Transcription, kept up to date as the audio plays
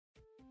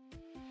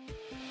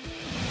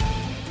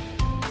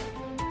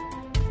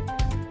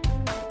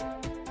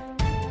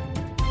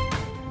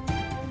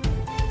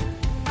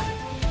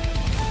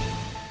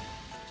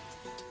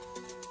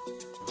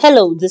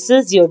Hello, this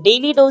is your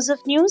daily dose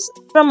of news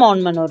from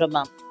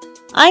Onmanorama.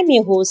 I'm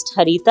your host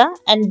Harita,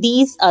 and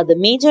these are the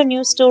major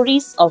news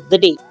stories of the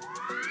day.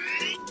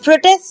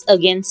 Protests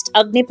against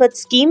Agnipath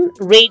scheme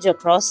rage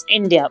across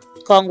India.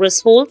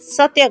 Congress holds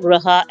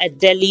Satyagraha at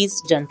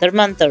Delhi's Jantar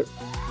Mantar.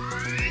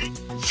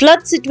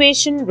 Flood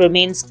situation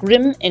remains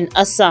grim in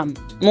Assam.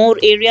 More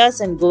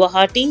areas in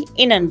Guwahati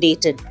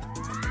inundated.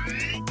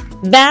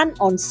 Ban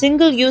on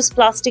single-use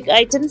plastic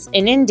items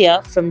in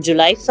India from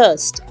July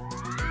 1st.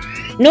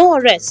 No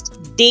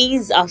arrest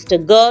days after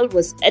girl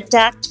was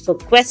attacked for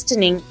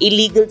questioning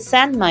illegal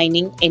sand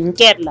mining in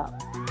Kerala.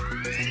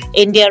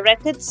 India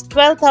records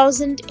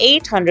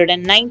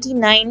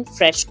 12,899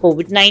 fresh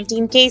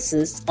COVID-19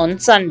 cases on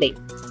Sunday.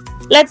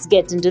 Let's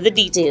get into the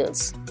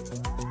details.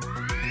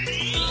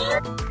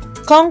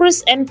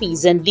 Congress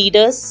MPs and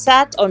leaders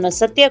sat on a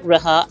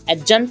satyagraha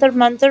at Jantar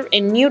Mantar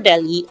in New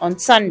Delhi on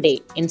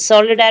Sunday in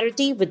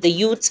solidarity with the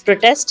youths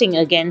protesting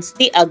against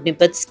the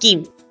Agnipath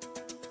scheme.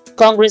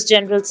 Congress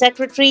General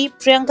Secretary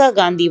Priyanka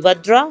Gandhi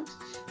Vadra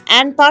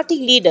and party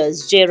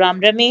leaders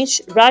Jairam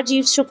Ramesh,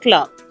 Rajiv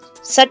Shukla,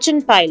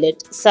 Sachin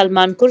Pilot,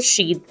 Salman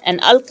Khurshid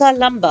and Alka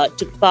Lamba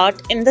took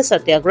part in the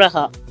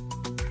satyagraha.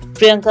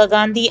 Priyanka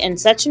Gandhi and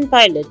Sachin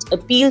Pilot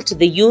appealed to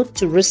the youth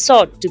to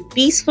resort to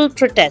peaceful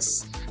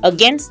protests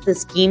against the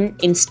scheme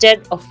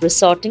instead of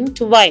resorting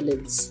to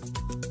violence.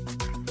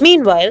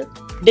 Meanwhile,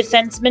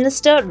 Defence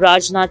Minister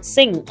Rajnath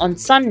Singh on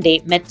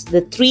Sunday met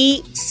the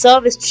three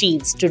service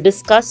chiefs to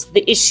discuss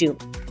the issue.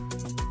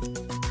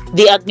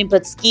 The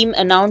Agnipath scheme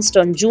announced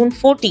on June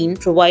 14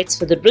 provides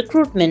for the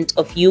recruitment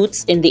of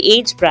youths in the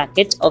age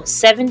bracket of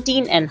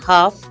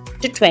 17.5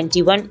 to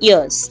 21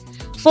 years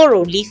for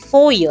only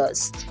 4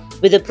 years,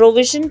 with a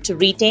provision to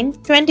retain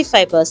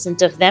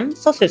 25% of them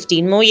for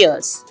 15 more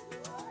years.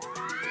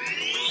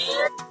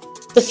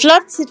 The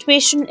flood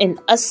situation in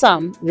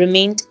Assam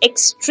remained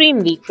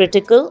extremely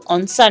critical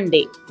on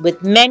Sunday,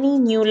 with many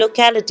new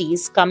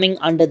localities coming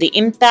under the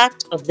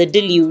impact of the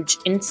deluge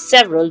in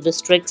several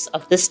districts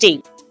of the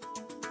state.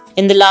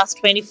 In the last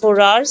 24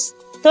 hours,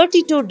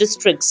 32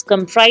 districts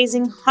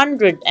comprising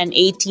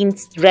 118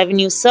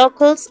 revenue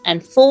circles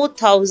and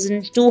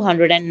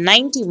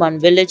 4,291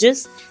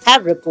 villages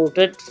have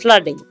reported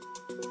flooding.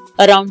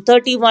 Around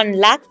 31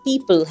 lakh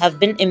people have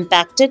been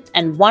impacted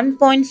and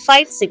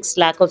 1.56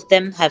 lakh of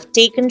them have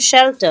taken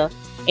shelter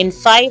in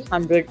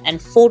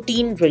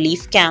 514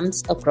 relief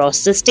camps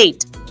across the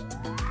state.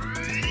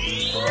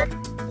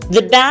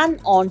 The ban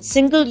on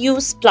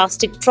single-use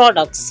plastic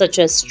products such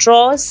as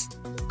straws,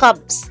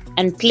 cups,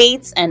 and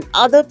plates and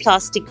other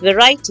plastic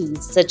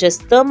varieties such as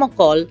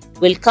thermocol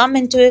will come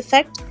into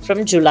effect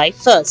from July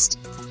 1st.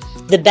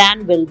 The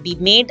ban will be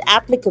made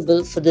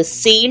applicable for the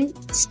sale,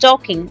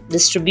 stocking,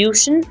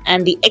 distribution,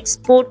 and the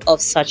export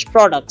of such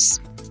products.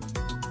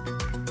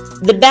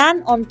 The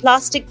ban on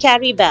plastic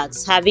carry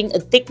bags having a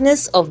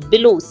thickness of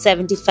below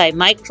 75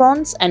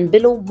 microns and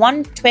below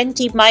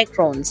 120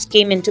 microns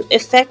came into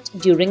effect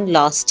during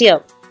last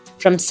year,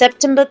 from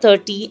September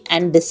 30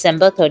 and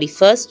December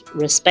 31st,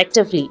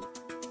 respectively.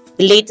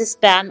 The latest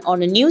ban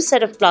on a new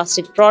set of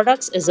plastic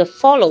products is a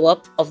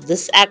follow-up of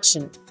this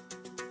action.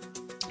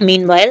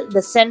 Meanwhile,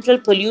 the Central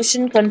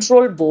Pollution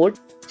Control Board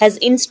has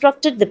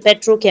instructed the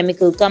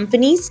petrochemical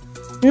companies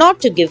not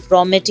to give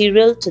raw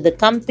material to the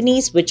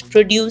companies which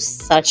produce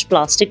such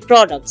plastic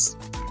products.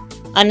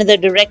 Another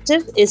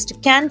directive is to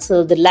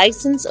cancel the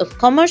license of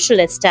commercial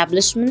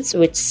establishments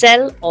which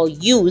sell or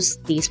use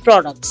these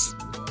products.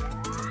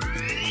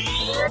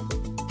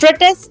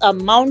 Protests are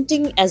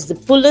mounting as the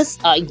police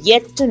are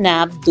yet to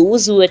nab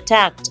those who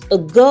attacked a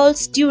girl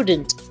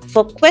student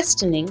for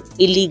questioning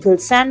illegal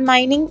sand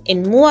mining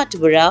in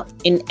Muatuvara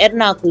in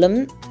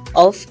Ernakulam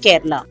of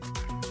Kerala.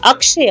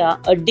 Akshaya,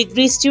 a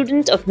degree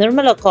student of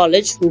Nirmala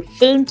College who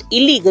filmed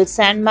illegal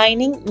sand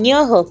mining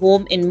near her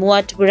home in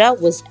Muatuvara,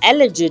 was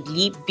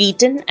allegedly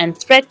beaten and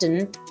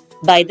threatened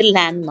by the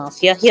land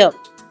mafia here.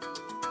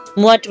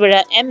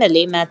 Muatuvara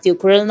MLA Matthew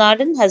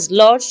Kuralnadan has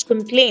lodged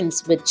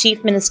complaints with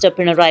Chief Minister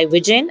Pinarayi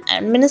Vijayan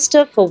and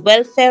Minister for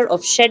Welfare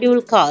of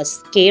Scheduled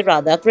Castes K.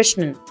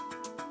 Radhakrishnan.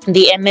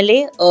 The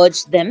MLA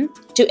urged them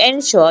to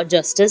ensure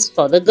justice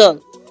for the girl.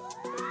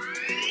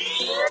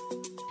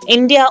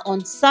 India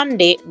on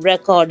Sunday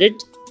recorded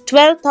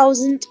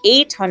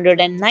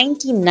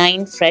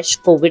 12,899 fresh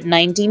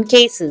COVID-19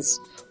 cases,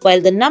 while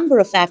the number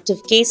of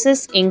active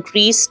cases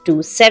increased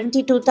to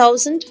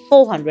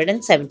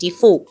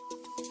 72,474.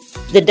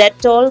 The death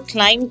toll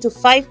climbed to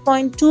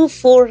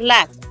 5.24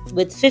 lakh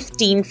with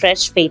 15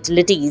 fresh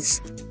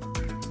fatalities.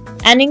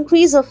 An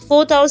increase of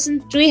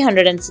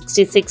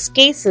 4,366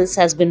 cases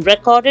has been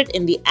recorded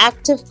in the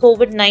active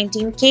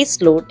COVID-19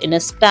 caseload in a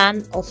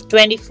span of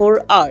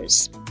 24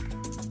 hours.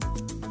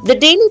 The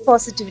daily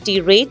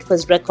positivity rate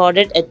was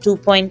recorded at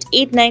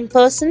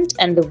 2.89%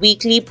 and the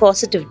weekly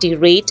positivity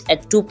rate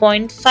at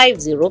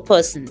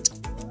 2.50%.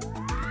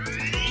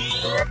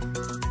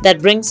 That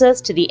brings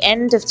us to the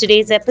end of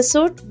today's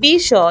episode. Be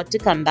sure to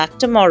come back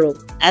tomorrow.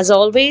 As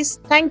always,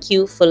 thank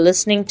you for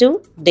listening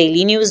to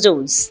Daily News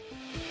Dose.